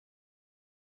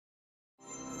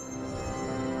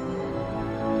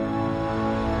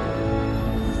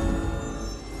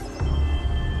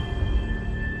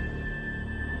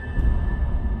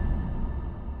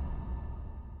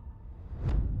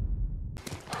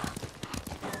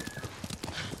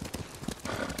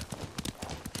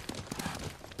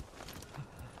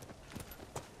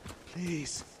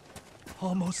Please.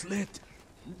 Almost lit.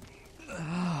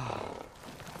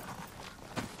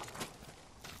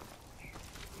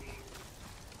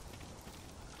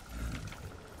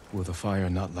 Will the fire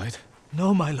not light?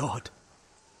 No, my lord.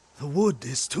 The wood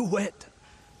is too wet,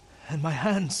 and my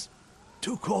hands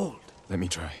too cold. Let me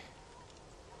try.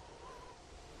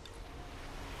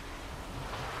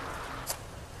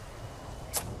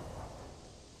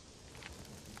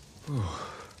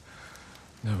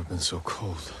 Never been so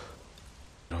cold.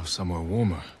 Off somewhere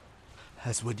warmer.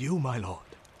 As would you, my lord.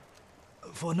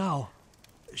 For now,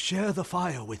 share the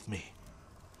fire with me,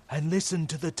 and listen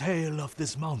to the tale of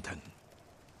this mountain.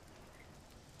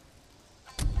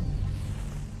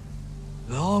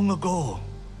 Long ago,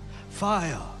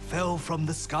 fire fell from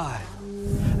the sky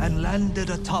and landed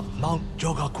atop Mount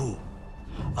Jogaku.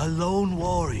 A lone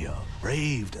warrior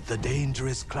braved the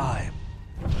dangerous climb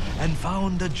and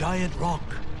found a giant rock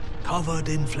covered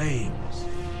in flames.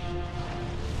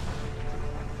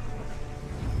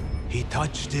 He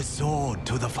touched his sword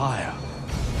to the fire.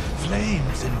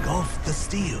 Flames engulfed the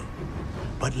steel,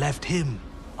 but left him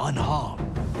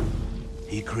unharmed.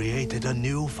 He created a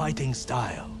new fighting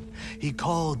style he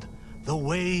called the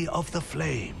Way of the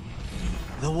Flame.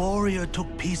 The warrior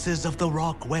took pieces of the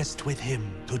rock west with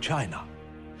him to China.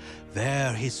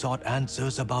 There he sought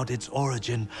answers about its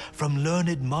origin from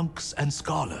learned monks and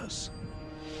scholars.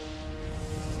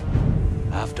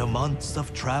 After months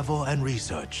of travel and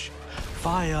research,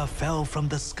 fire fell from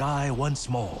the sky once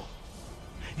more.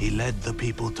 He led the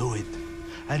people to it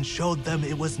and showed them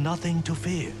it was nothing to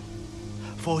fear.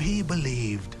 For he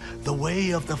believed the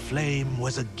Way of the Flame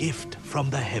was a gift from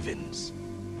the heavens,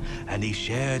 and he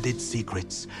shared its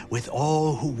secrets with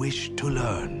all who wished to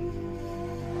learn.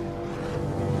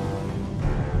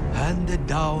 Handed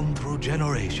down through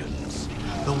generations,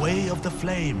 the Way of the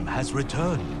Flame has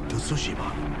returned to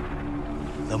Tsushima.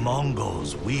 The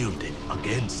Mongols wield it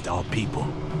against our people.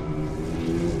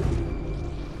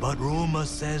 But rumor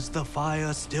says the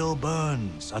fire still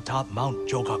burns atop Mount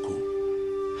Jogaku,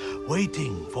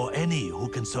 waiting for any who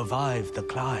can survive the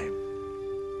climb.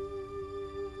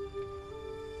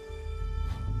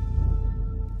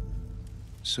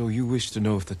 So you wish to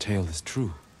know if the tale is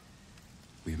true?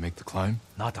 Will you make the climb?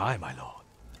 Not I, my lord.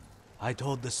 I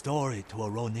told the story to a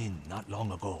Ronin not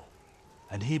long ago,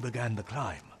 and he began the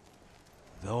climb.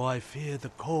 Though I fear the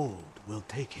cold will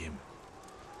take him.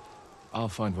 I'll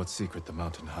find what secret the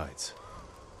mountain hides.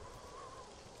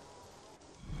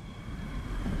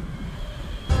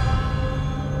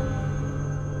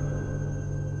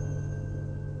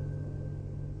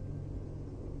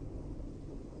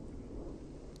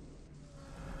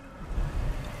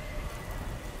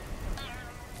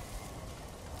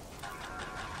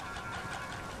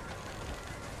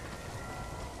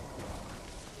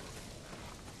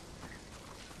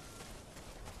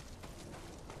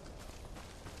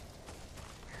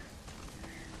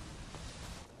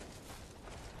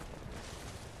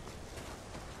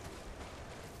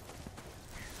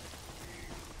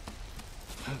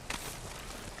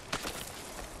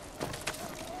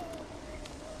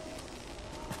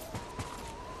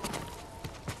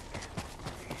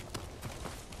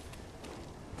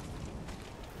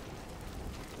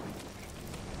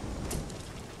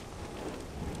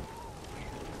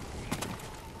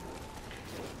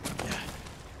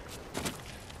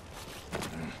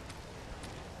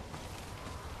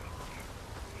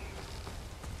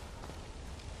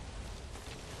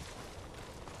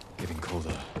 Getting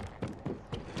colder.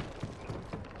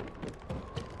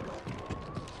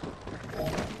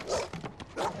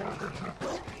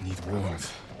 Need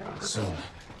warmth. Soon.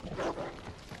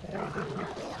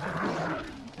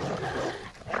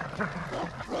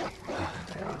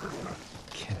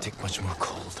 Can't take much more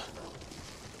cold.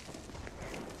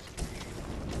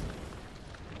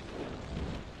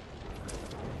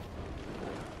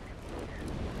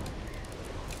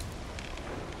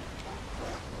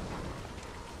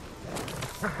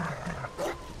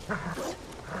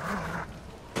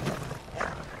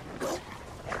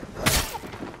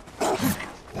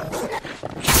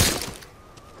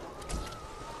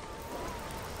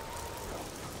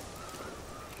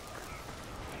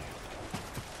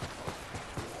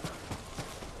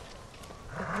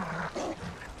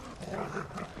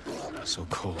 So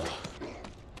cold.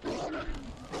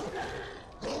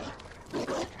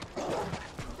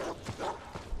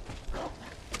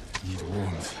 Need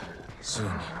warmth.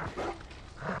 Soon.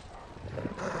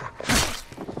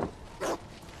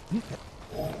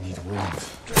 Need warmth.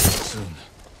 Soon.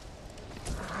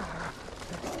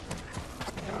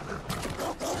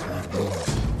 Need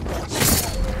warmth.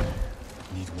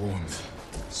 Need warmth.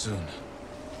 Soon.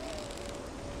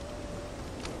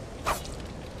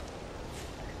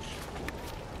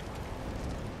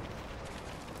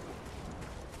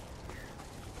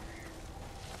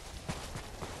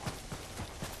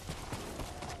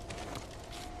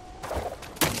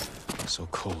 So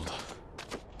cold.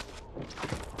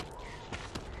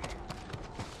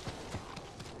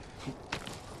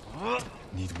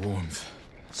 Need warmth.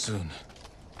 Soon.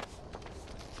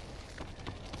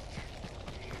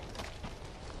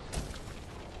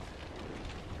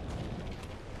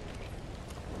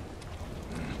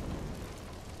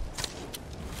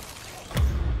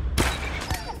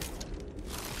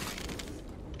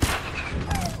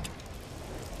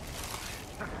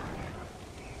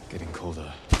 Getting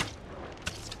colder.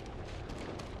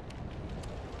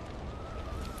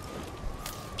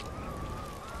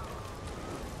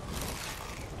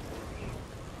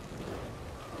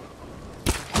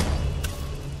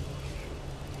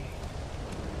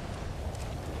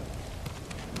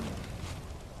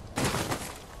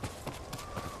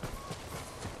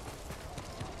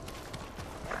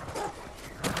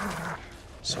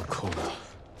 So cold.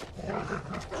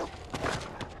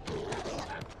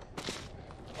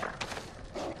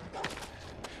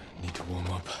 Need to warm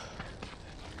up.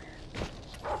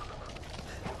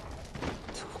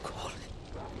 Too cold.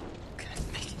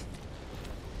 Can't make it.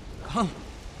 Come.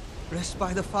 Rest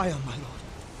by the fire, my lord.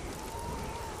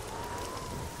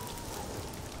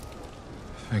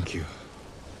 Thank you.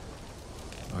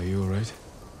 Are you alright?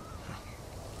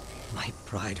 My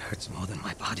pride hurts more than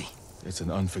my body. It's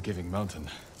an unforgiving mountain.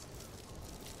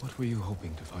 What were you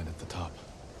hoping to find at the top?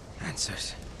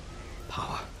 Answers.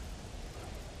 Power.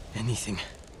 Anything.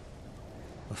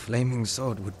 A flaming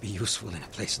sword would be useful in a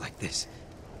place like this.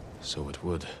 So it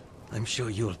would. I'm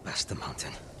sure you'll pass the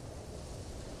mountain.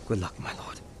 Good luck, my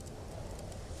lord.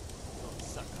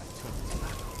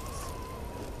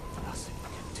 Nothing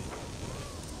can do.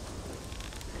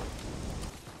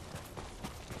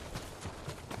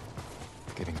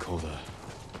 Getting colder.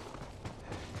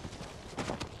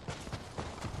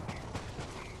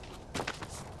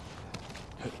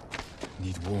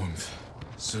 Need warmth.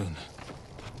 Soon.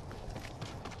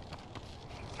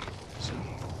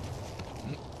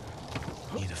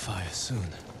 Need a fire soon.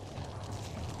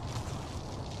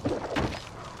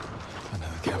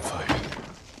 Another campfire.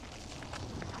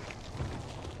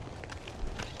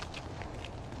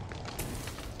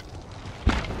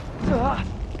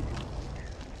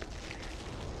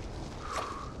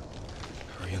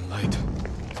 Hurry and light.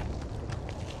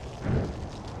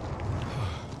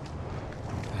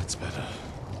 That's better.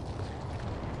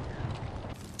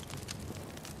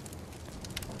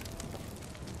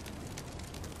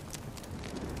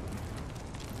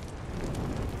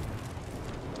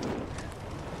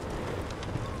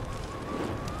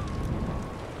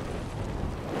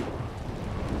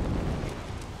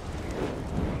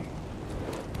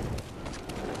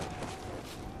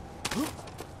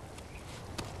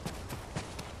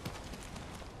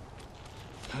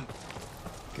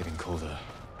 Getting colder.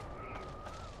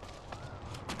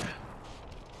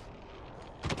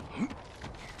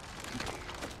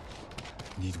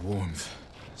 Need warmth.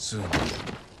 Soon.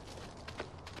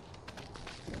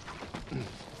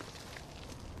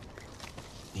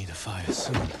 Need a fire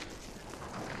soon.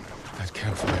 That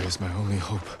campfire is my only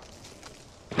hope.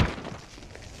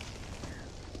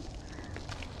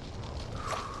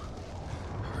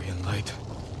 Hurry and light.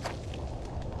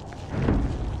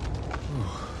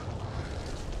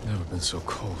 Never been so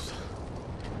cold.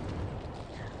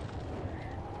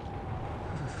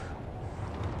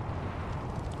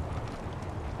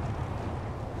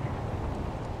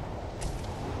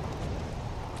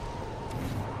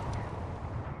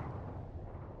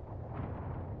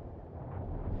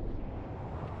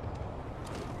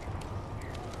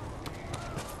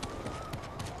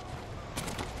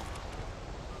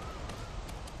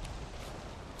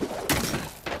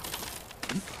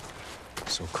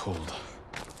 So cold.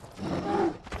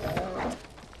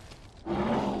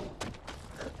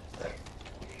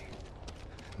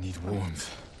 Need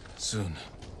warmth. Soon.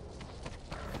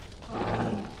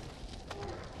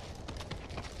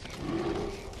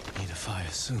 Need a fire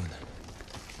soon.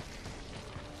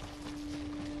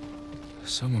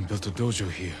 Someone built a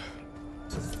dojo here.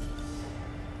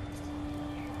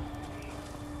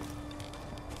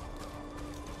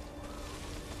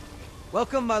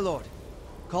 Welcome, my lord.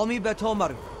 Call me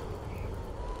Betomaru.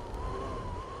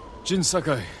 Jin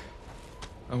Sakai.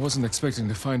 I wasn't expecting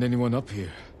to find anyone up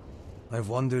here. I've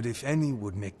wondered if any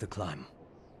would make the climb.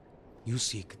 You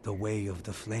seek the way of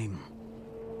the flame.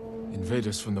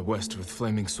 Invaders from the west with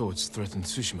flaming swords threatened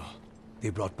Tsushima. They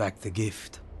brought back the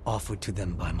gift, offered to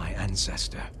them by my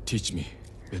ancestor. Teach me,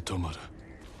 Betomaru.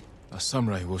 A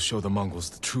samurai will show the Mongols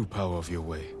the true power of your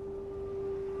way.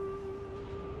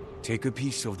 Take a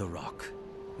piece of the rock,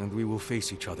 and we will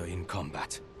face each other in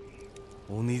combat.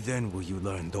 Only then will you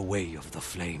learn the way of the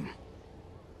flame.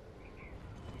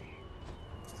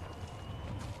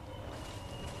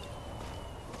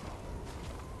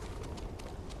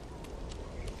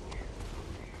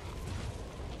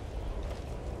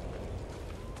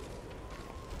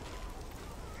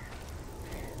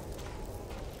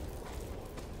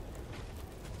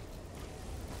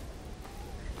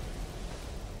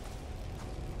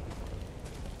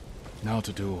 Now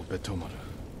to duel Betomaru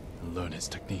and learn his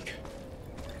technique.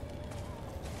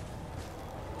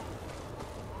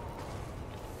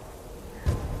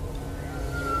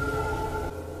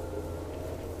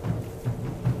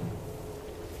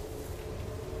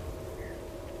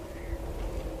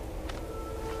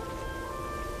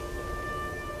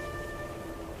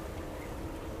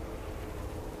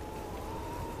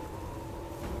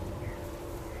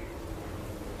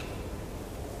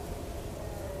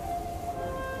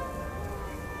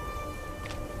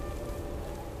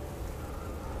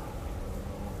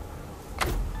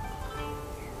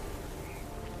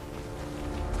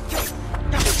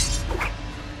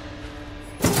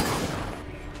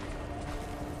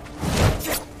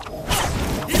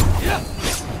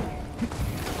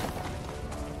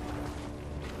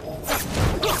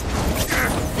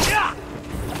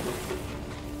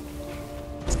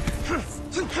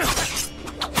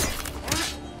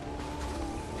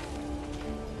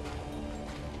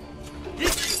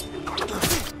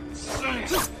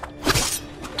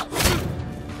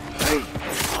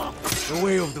 The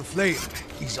way of the flame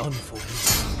is unforgiving.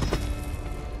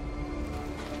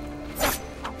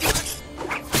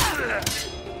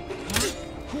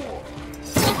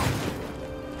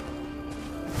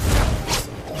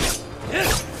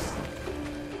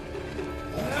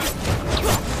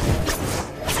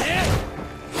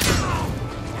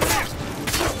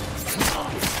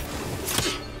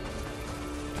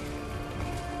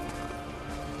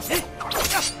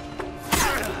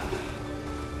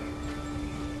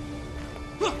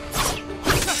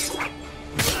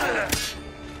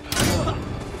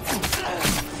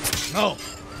 Now,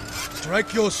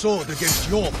 strike your sword against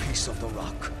your piece of the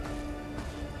rock.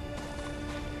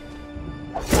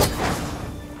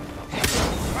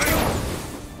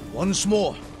 Once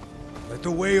more, let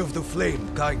the way of the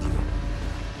flame guide you.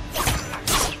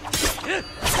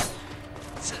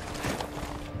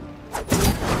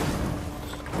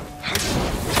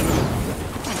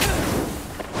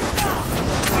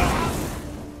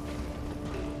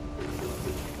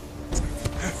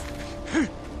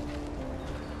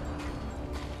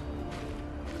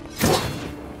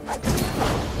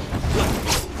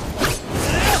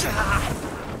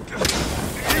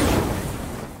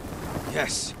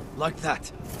 Yes, like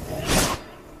that.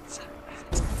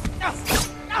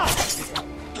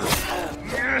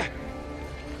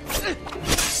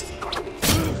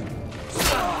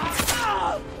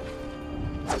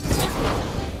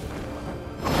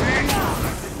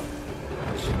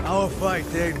 Our fight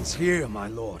ends here, my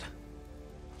lord.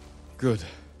 Good.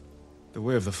 The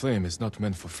Way of the Flame is not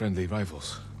meant for friendly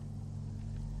rivals.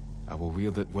 I will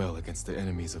wield it well against the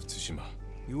enemies of Tsushima.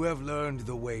 You have learned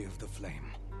the Way of the Flame.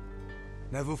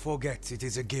 Never forget it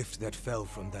is a gift that fell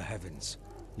from the heavens,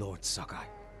 Lord Sakai.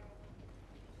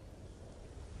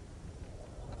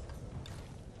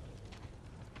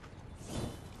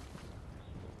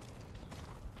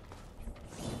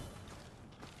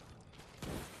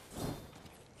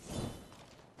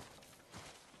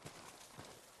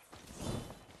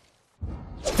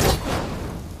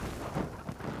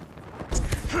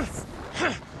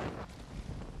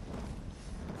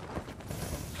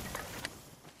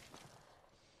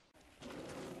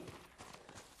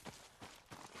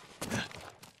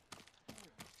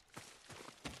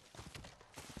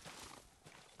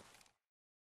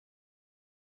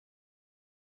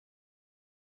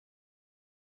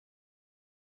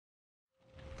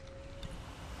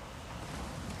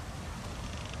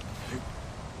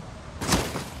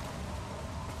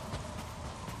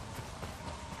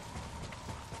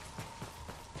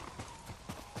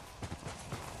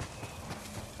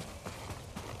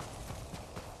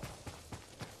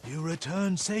 You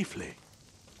returned safely.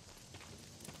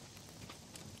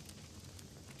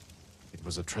 It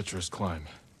was a treacherous climb,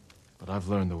 but I've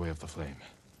learned the Way of the Flame.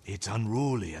 It's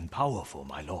unruly and powerful,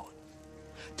 my lord.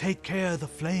 Take care the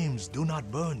flames do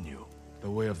not burn you. The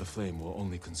Way of the Flame will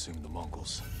only consume the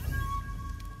Mongols.